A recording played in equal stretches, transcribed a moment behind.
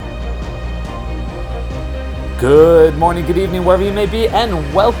Good morning, good evening, wherever you may be,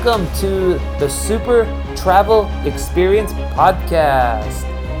 and welcome to the Super Travel Experience Podcast,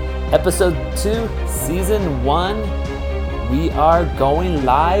 Episode 2, Season 1. We are going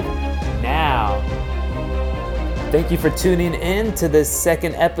live now. Thank you for tuning in to this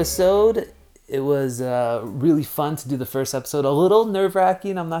second episode. It was really fun to do the first episode. A little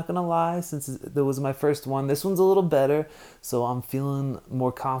nerve-wracking, I'm not going to lie, since it was my first one. This one's a little better, so I'm feeling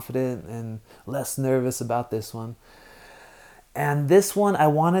more confident and less nervous about this one. And this one, I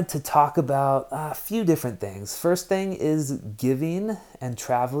wanted to talk about a few different things. First thing is giving and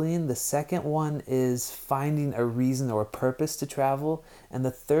traveling. The second one is finding a reason or a purpose to travel. And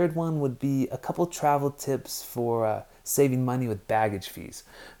the third one would be a couple travel tips for saving money with baggage fees.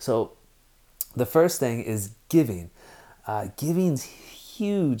 So the first thing is giving. Giving's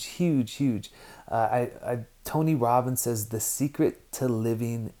huge, huge, huge. Tony Robbins says the secret to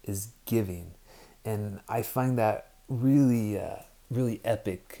living is giving, and I find that really, really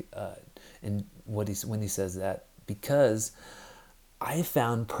epic. In when he says that, because I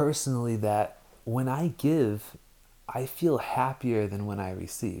found personally that when I give, I feel happier than when I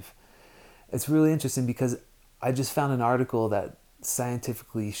receive. It's really interesting because I just found an article that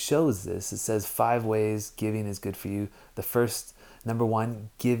scientifically shows this. It says 5 ways giving is good for you. The first, number 1,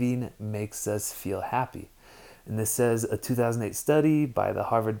 giving makes us feel happy. And this says a 2008 study by the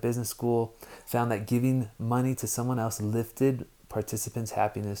Harvard Business School found that giving money to someone else lifted participants'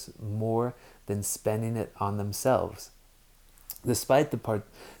 happiness more than spending it on themselves. Despite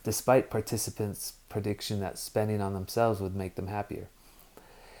participants' prediction that spending on themselves would make them happier.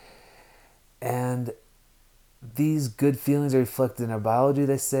 And these good feelings are reflected in our biology,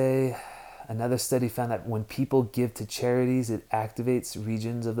 they say. Another study found that when people give to charities, it activates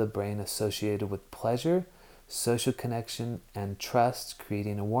regions of the brain associated with pleasure, social connection, and trust,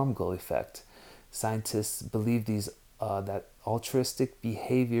 creating a warm glow effect. Scientists believe that altruistic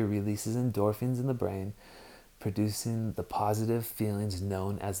behavior releases endorphins in the brain, producing the positive feelings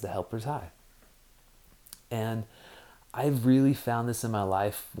known as the helper's high. And I've really found this in my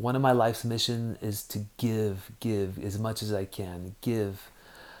life. One of my life's mission is to give as much as I can, give.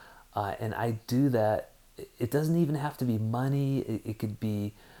 And I do that. It doesn't even have to be money. It could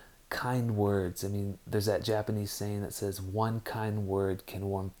be kind words. I mean, there's that Japanese saying that says 1 kind word can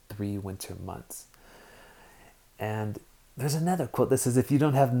warm 3 winter months. And there's another quote that says, if you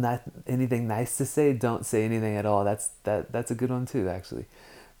don't have anything nice to say, don't say anything at all. That's a good one too, actually.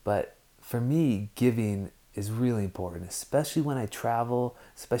 But for me, giving is really important, especially when I travel,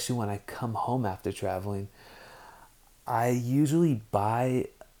 especially when I come home after traveling. I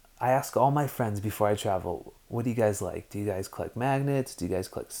ask all my friends before I travel, what do you guys like? Do you guys collect magnets? Do you guys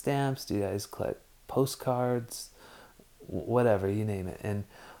collect stamps? Do you guys collect postcards? Whatever, you name it. And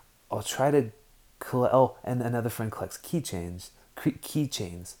I'll try to collect, and another friend collects keychains.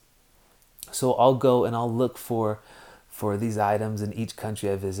 So I'll go and I'll look for these items in each country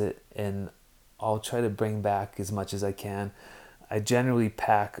I visit, and I'll try to bring back as much as I can. I generally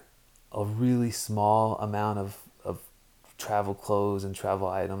pack a really small amount of travel clothes and travel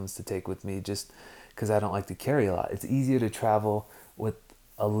items to take with me, just because I don't like to carry a lot. It's easier to travel with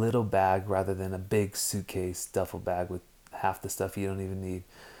a little bag rather than a big suitcase, duffel bag with half the stuff you don't even need.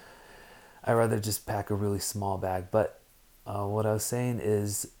 I'd rather just pack a really small bag. But what I was saying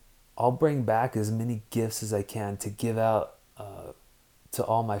is I'll bring back as many gifts as I can to give out to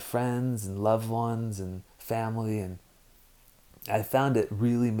all my friends and loved ones and family, and I found it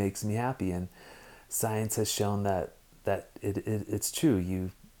really makes me happy. And science has shown that it's true.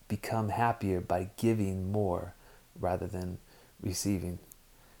 You become happier by giving more rather than receiving.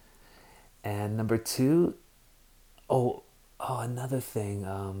 And number 2, another thing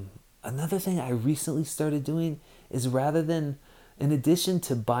I recently started doing is, rather than, in addition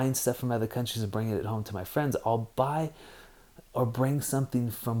to buying stuff from other countries and bringing it home to my friends, I'll buy or bring something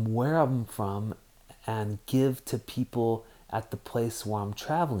from where I'm from and give to people at the place where I'm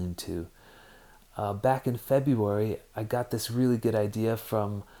traveling to. Back in February, I got this really good idea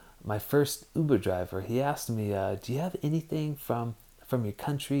from my first Uber driver. He asked me, do you have anything from your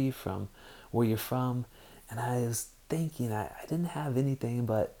country, from where you're from? And I was thinking, I didn't have anything,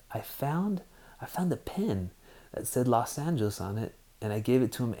 but I found a pin that said Los Angeles on it, and I gave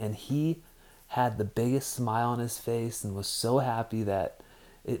it to him, and he had the biggest smile on his face and was so happy that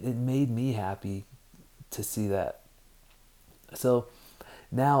it made me happy to see that. So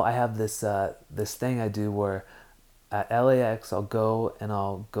now I have this thing I do where at LAX I'll go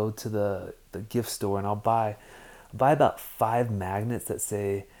to the gift store, and I'll buy about 5 magnets that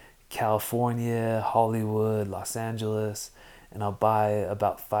say California, Hollywood, Los Angeles, and I'll buy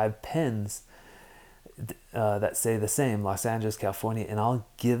about 5 pens that say the same, Los Angeles, California, and I'll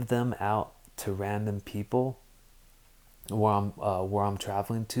give them out to random people where I'm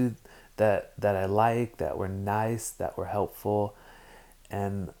traveling to, that I like, that were nice, that were helpful.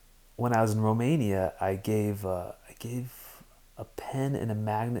 And when I was in Romania, I gave a pen and a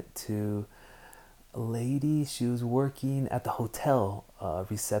magnet to a lady. She was working at the hotel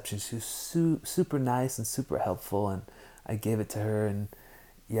reception. She was super nice and super helpful, and I gave it to her, and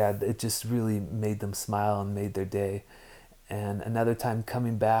yeah, it just really made them smile and made their day. And another time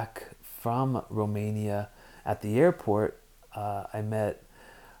coming back from Romania at the airport, I met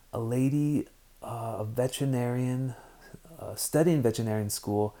a lady, a veterinarian, studying veterinarian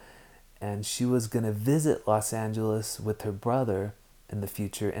school, and she was going to visit Los Angeles with her brother in the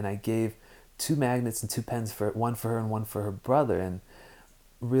future. And I gave two magnets and two pens, for one for her and one for her brother, and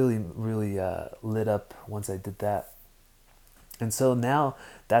really lit up once I did that. And so now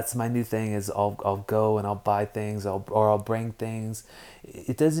that's my new thing is I'll go and I'll buy things, or I'll bring things.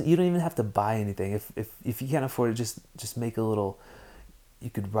 It doesn't, you don't even have to buy anything. If you can't afford it, just make a little, you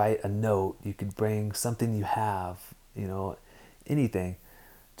could write a note, you could bring something you have, anything.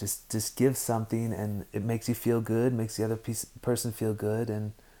 Just give something, and it makes you feel good, makes the other person feel good,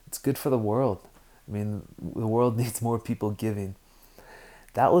 and it's good for the world. I mean, the world needs more people giving.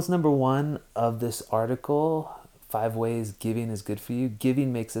 That was number one of this article. 5 ways giving is good for you.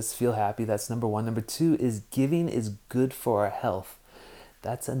 Giving makes us feel happy. That's number one. Number two is giving is good for our health.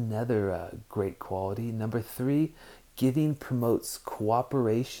 That's another great quality. Number three, giving promotes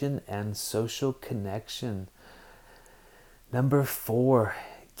cooperation and social connection. Number four,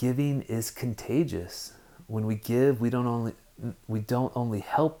 giving is contagious. When we give, we don't only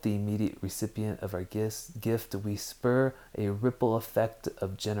help the immediate recipient of our gift, we spur a ripple effect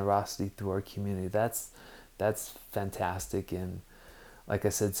of generosity through our community. That's fantastic, and like I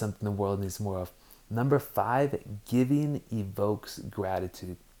said, something the world needs more of. Number five, giving evokes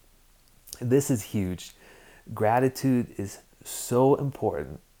gratitude. This is huge. Gratitude is so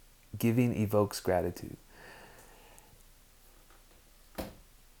important. Giving evokes gratitude.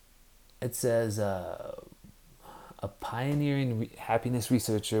 It says, a pioneering happiness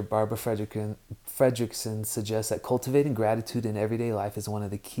researcher, Barbara Fredrickson, suggests that cultivating gratitude in everyday life is one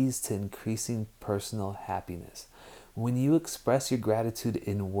of the keys to increasing personal happiness. When you express your gratitude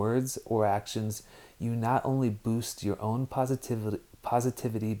in words or actions, you not only boost your own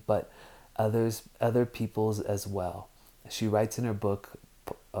positivity, but other people's as well. She writes in her book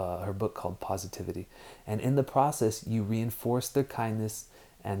called Positivity, and in the process, you reinforce their kindness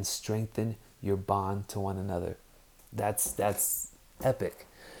and strengthen your bond to one another. That's epic.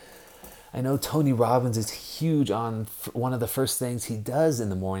 I know Tony Robbins is huge on one of the first things he does in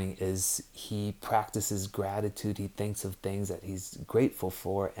the morning is he practices gratitude. He thinks of things that he's grateful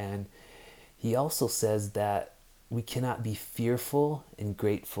for. And he also says that we cannot be fearful and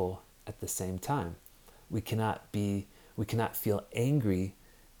grateful at the same time. We cannot feel angry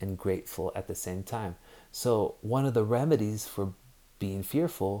and grateful at the same time. So one of the remedies for being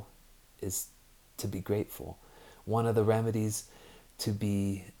fearful is to be grateful. One of the remedies to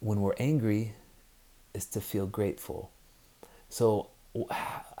be when we're angry is to feel grateful. So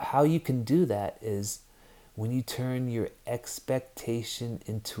how you can do that is when you turn your expectation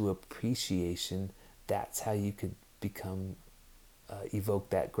into appreciation. That's how you could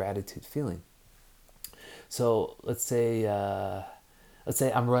evoke that gratitude feeling. So let's say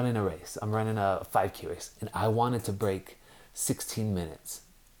I'm running a race. I'm running a 5K race, and I wanted to break 16 minutes,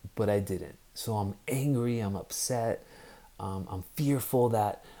 but I didn't. So I'm angry, I'm upset, I'm fearful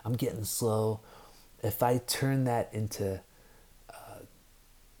that I'm getting slow. If I turn that into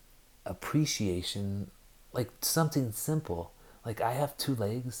appreciation, like something simple, like I have 2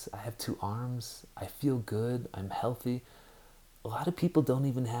 legs, I have 2 arms, I feel good, I'm healthy. A lot of people don't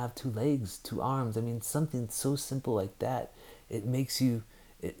even have 2 legs, 2 arms. I mean, something so simple like that, it makes you,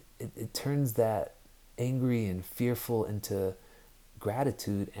 it turns that angry and fearful into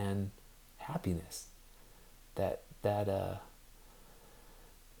gratitude and happiness. That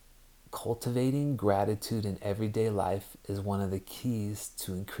cultivating gratitude in everyday life is one of the keys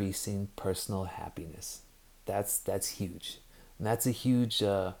to increasing personal happiness. That's huge, and that's a huge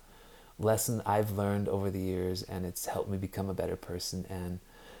lesson I've learned over the years, and it's helped me become a better person. And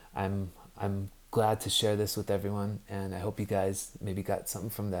I'm glad to share this with everyone, and I hope you guys maybe got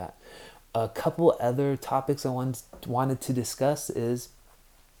something from that. A couple other topics I wanted to discuss is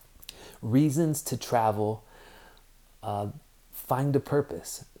reasons to travel. Find a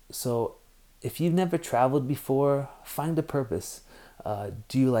purpose. So if you've never traveled before, find a purpose.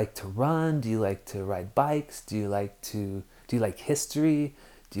 Do you like to run? Do you like to ride bikes? Do you like history?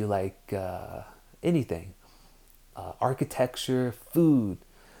 Do you like anything, architecture, food.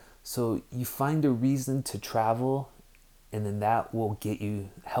 So you find a reason to travel, and then that will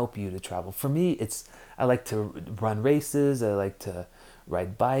help you to travel. For me, I like to run races, I like to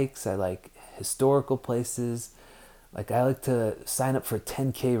ride bikes, I like historical places. Like I like to sign up for a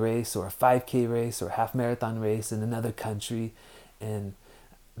 10K race or a 5K race or a half marathon race in another country, and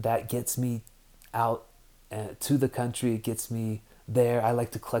that gets me out to the country. It gets me there. I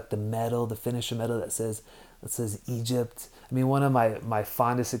like to collect the medal, the finisher medal that says Egypt. I mean, one of my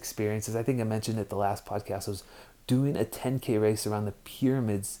fondest experiences, I think I mentioned it the last podcast, was doing a 10K race around the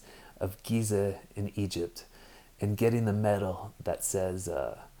pyramids of Giza in Egypt, and getting the medal that says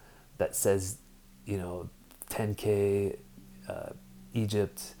you know 10K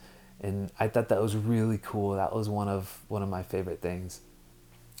Egypt. And I thought that was really cool. That was one of my favorite things.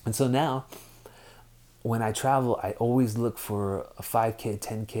 And so now when I travel, I always look for a 5K,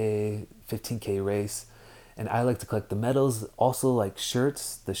 10K, 15K race, and I like to collect the medals. Also, like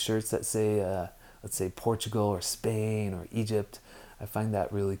shirts, the shirts that say, let's say Portugal or Spain or Egypt. I find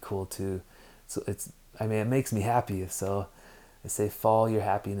that really cool too. So it makes me happy. So I say, follow your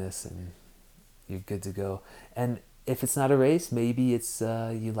happiness, and you're good to go. And if it's not a race, maybe it's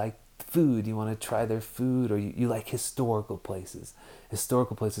you like food, you want to try their food, or you like historical places.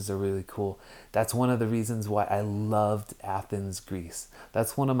 Historical places are really cool. That's one of the reasons why I loved Athens, Greece.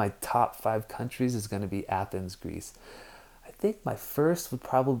 That's one of my top 5 countries, is going to be Athens, Greece. I think my first would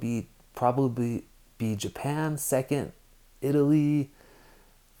probably be Japan, second Italy,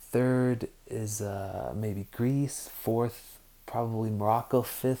 third is maybe Greece, fourth probably Morocco,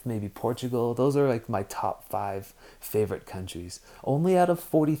 fifth maybe Portugal. Those are like my top 5 favorite countries. Only out of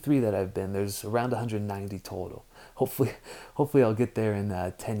 43 that I've been, there's around 190 total. Hopefully I'll get there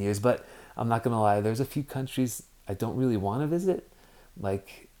in 10 years. But I'm not gonna lie, there's a few countries I don't really want to visit,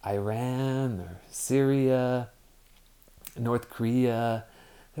 like Iran or Syria, North Korea.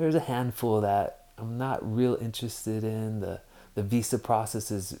 There's a handful that I'm not real interested in. The visa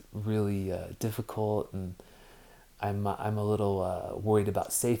process is really difficult, and I'm a little worried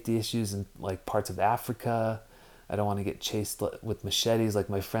about safety issues in like parts of Africa. I don't want to get chased with machetes like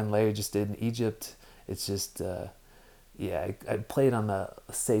my friend Larry just did in Egypt. It's just I play it on the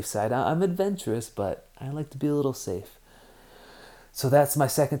safe side. I'm adventurous, but I like to be a little safe. So that's my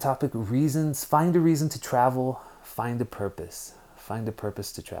second topic: reasons. Find a reason to travel. Find a purpose. Find a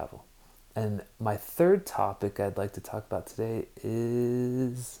purpose to travel. And my third topic I'd like to talk about today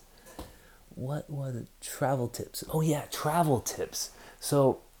is, what was it? Travel tips. Oh yeah, travel tips.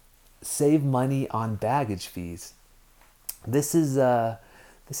 So save money on baggage fees. This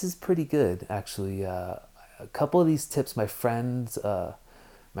is pretty good actually. A couple of these tips my friends taught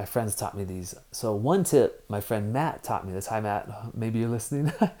me these. So one tip, my friend Matt taught me this. Hi Matt, maybe you're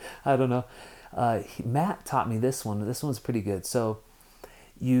listening. I don't know. Matt taught me this one. This one's pretty good. So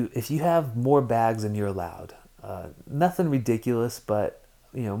if you have more bags than you're allowed, nothing ridiculous, but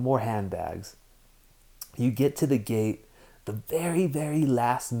more handbags, you get to the gate the very, very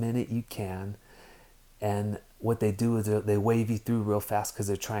last minute you can, and what they do is they wave you through real fast because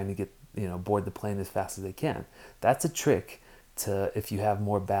they're trying to get board the plane as fast as they can. That's a trick to if you have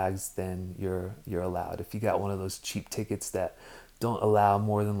more bags than you're allowed. If you got one of those cheap tickets that don't allow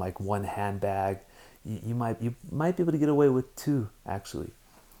more than like one handbag, you might be able to get away with 2 actually.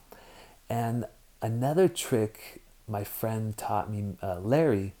 And another trick my friend taught me,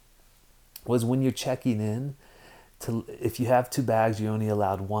 Larry, was when you're checking in, if you have 2 bags, you're only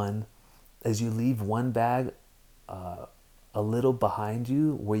allowed 1. As you leave one bag a little behind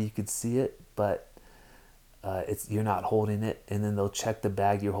you where you could see it, but you're not holding it, and then they'll check the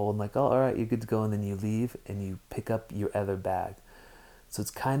bag you're holding, like, oh, all right, you're good to go, and then you leave and you pick up your other bag. So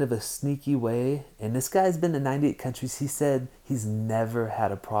it's kind of a sneaky way, and this guy's been to 98 countries. He said he's never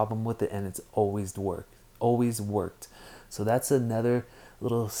had a problem with it, and it's always worked. So that's another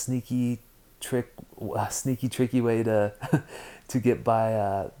little sneaky tricky way to to get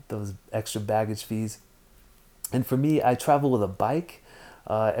by those extra baggage fees. And for me, I travel with a bike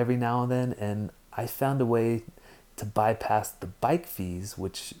every now and then, and I found a way to bypass the bike fees,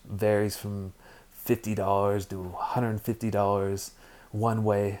 which varies from $50 to $150 one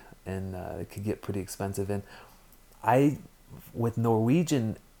way, and it could get pretty expensive. And with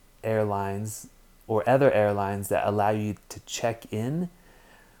Norwegian airlines or other airlines that allow you to check in,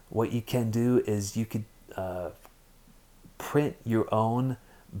 what you can do is you could print your own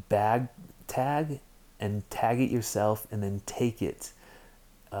bag tag and tag it yourself, and then take it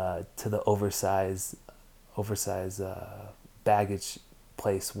to the oversized baggage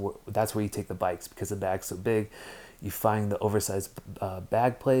place. That's where you take the bikes, because the bag's so big. You find the oversized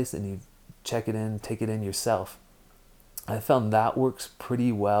bag place, and you check it in, take it in yourself. I found that works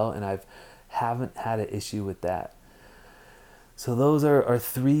pretty well, and haven't had an issue with that. So those are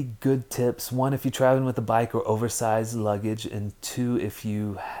three good tips. One, if you're traveling with a bike or oversized luggage, and two, if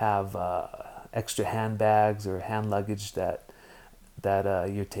you have extra handbags or hand luggage that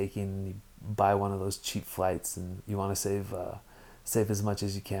you're taking, you buy one of those cheap flights, and you want to save as much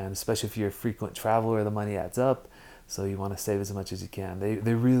as you can, especially if you're a frequent traveler. The money adds up, so you want to save as much as you can.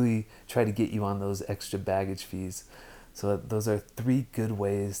 They really try to get you on those extra baggage fees. So those are three good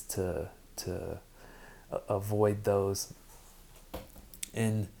ways to avoid those.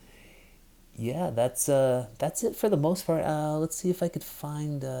 And yeah, that's it for the most part. Let's see if I could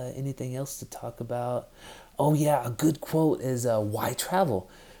find anything else to talk about. Oh yeah, a good quote is why travel?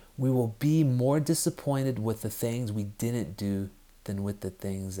 We will be more disappointed with the things we didn't do than with the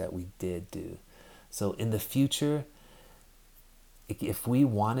things that we did do. So in the future, if we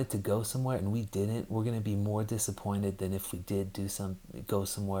wanted to go somewhere and we didn't, we're going to be more disappointed than if we did go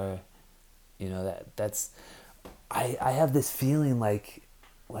somewhere. That's I have this feeling like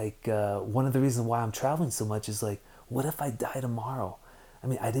one of the reasons why I'm traveling so much is like, what if I die tomorrow? I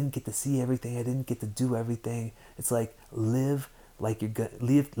mean, I didn't get to see everything. I didn't get to do everything. It's like live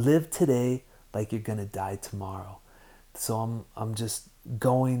today like you're gonna die tomorrow. So I'm just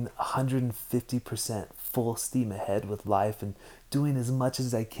going 150% full steam ahead with life and doing as much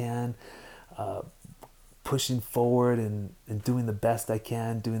as I can, pushing forward and doing the best I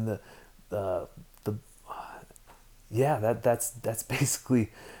can, doing that's basically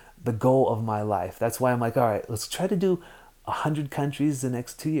the goal of my life. That's why I'm like, all right, let's try to do 100 countries the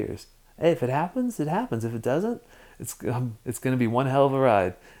next 2 years. Hey, if it happens, it happens. If it doesn't, it's going to be one hell of a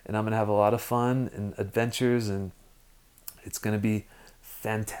ride, and I'm going to have a lot of fun and adventures, and it's going to be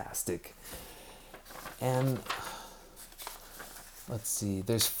fantastic. And let's see,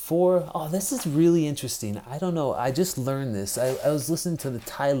 there's 4. Oh, this is really interesting. I don't know. I just learned this. I was listening to the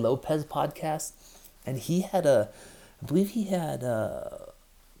Tai Lopez podcast, and I believe he had a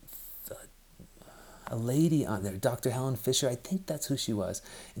lady on there, Dr. Helen Fisher. I think that's who she was.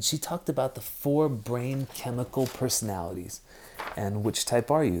 And she talked about the 4 brain chemical personalities. And which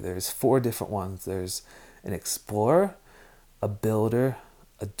type are you? There's 4 different ones. There's an explorer, a builder,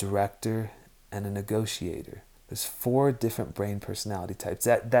 a director, and a negotiator. There's 4 different brain personality types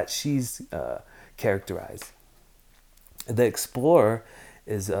that she's characterized. The explorer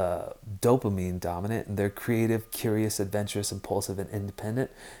is dopamine dominant, and they're creative, curious, adventurous, impulsive, and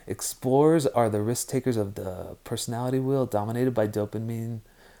independent. Explorers are the risk takers of the personality wheel, dominated by dopamine,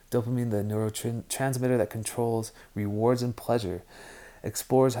 the neurotransmitter that controls rewards and pleasure.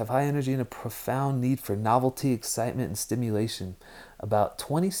 Explorers have high energy and a profound need for novelty, excitement, and stimulation. About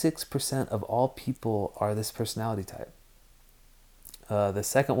 26% of all people are this personality type. The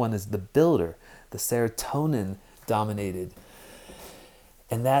second one is the builder, the serotonin dominated.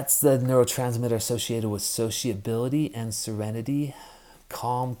 And that's the neurotransmitter associated with sociability and serenity.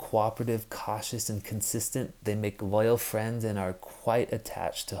 Calm, cooperative, cautious, and consistent. They make loyal friends and are quite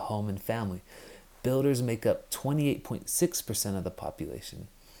attached to home and family. Builders make up 28.6% of the population.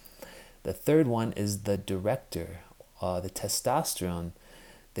 The third one is the director, the testosterone.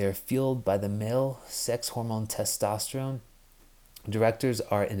 They're fueled by the male sex hormone testosterone. Directors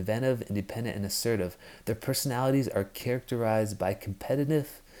are inventive, independent, and assertive. Their personalities are characterized by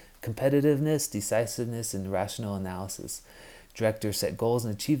competitiveness, decisiveness, and rational analysis. Directors set goals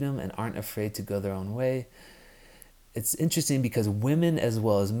and achieve them and aren't afraid to go their own way. It's interesting because women as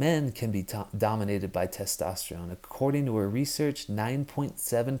well as men can be dominated by testosterone. According to our research,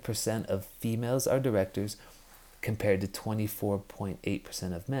 9.7% of females are directors compared to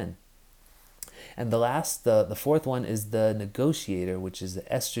 24.8% of men. And the fourth one is the negotiator, which is the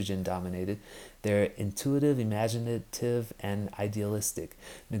estrogen dominated. They're intuitive, imaginative, and idealistic.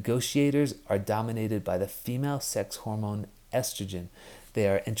 Negotiators are dominated by the female sex hormone estrogen. They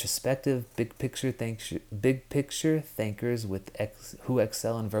are introspective, big picture thinkers who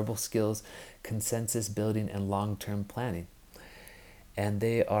excel in verbal skills, consensus building, and long-term planning. And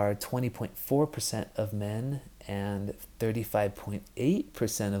they are 20.4% of men and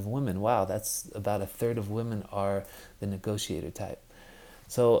 35.8% of women. Wow, that's about a third of women are the negotiator type.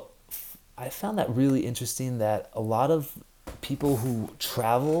 So I found that really interesting that a lot of people who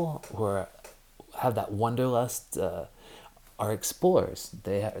travel or have that wanderlust are explorers.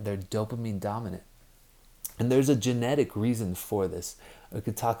 They're dopamine dominant. And there's a genetic reason for this. We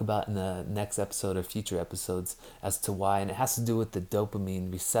could talk about in the next episode or future episodes as to why. And it has to do with the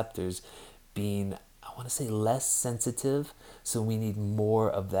dopamine receptors being, I want to say, less sensitive. So we need more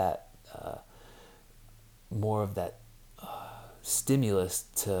of that stimulus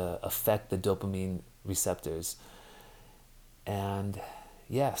to affect the dopamine receptors. And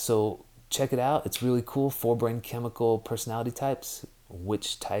yeah, so check it out. It's really cool. 4 brain chemical personality types.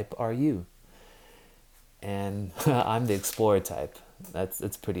 Which type are you? And I'm the explorer type.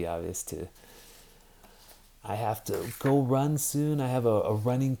 It's pretty obvious too. I have to go run soon. I have a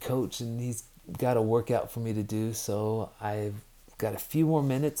running coach, and he's got a workout for me to do. So I've got a few more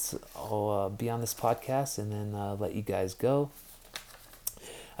minutes. I'll be on this podcast and then let you guys go.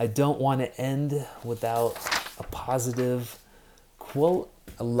 I don't want to end without a positive quote.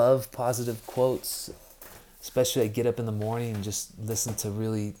 I love positive quotes, especially I get up in the morning and just listen to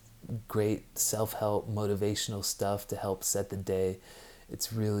really great self-help, motivational stuff to help set the day.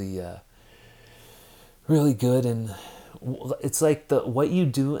 It's really, really good. And it's like what you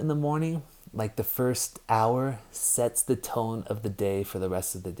do in the morning, like the first hour, sets the tone of the day for the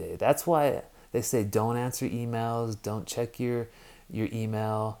rest of the day. That's why they say don't answer emails, don't check your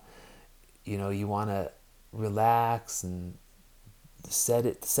email. You want to relax and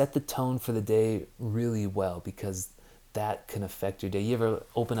set the tone for the day really well, because that can affect your day. You ever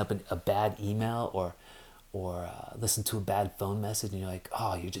open up a bad email or listen to a bad phone message and you're like,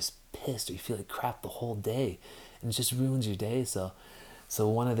 oh, you're just pissed, or you feel like crap the whole day, and it just ruins your day. So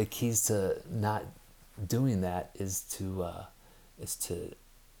one of the keys to not doing that is to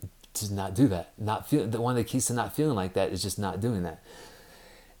not do that. One of the keys to not feeling like that is just not doing that.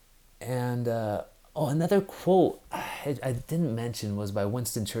 And another quote I didn't mention was by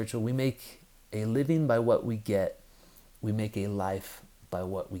Winston Churchill. We make a living by what we get. We make a life by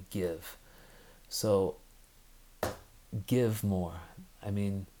what we give. So give more. I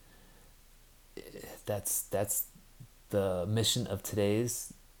mean, that's the mission of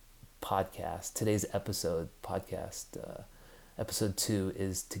today's podcast. Today's episode 2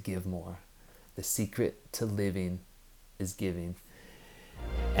 is to give more. The secret to living is giving.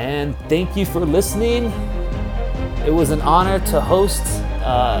 And thank you for listening. It was an honor to host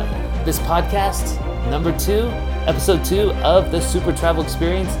this podcast, episode 2 of the Super Travel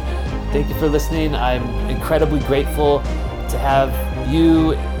Experience. Thank you for listening. I'm incredibly grateful to have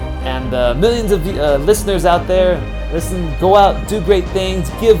you and the millions of listeners out there. Listen, go out, do great things,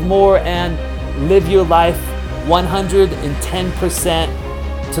 give more, and live your life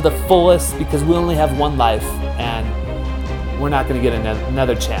 110% to the fullest, because we only have one life, and we're not going to get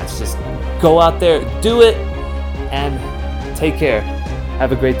another chance. Just go out there, do it, and take care.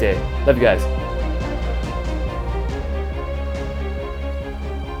 Have a great day. Love you guys.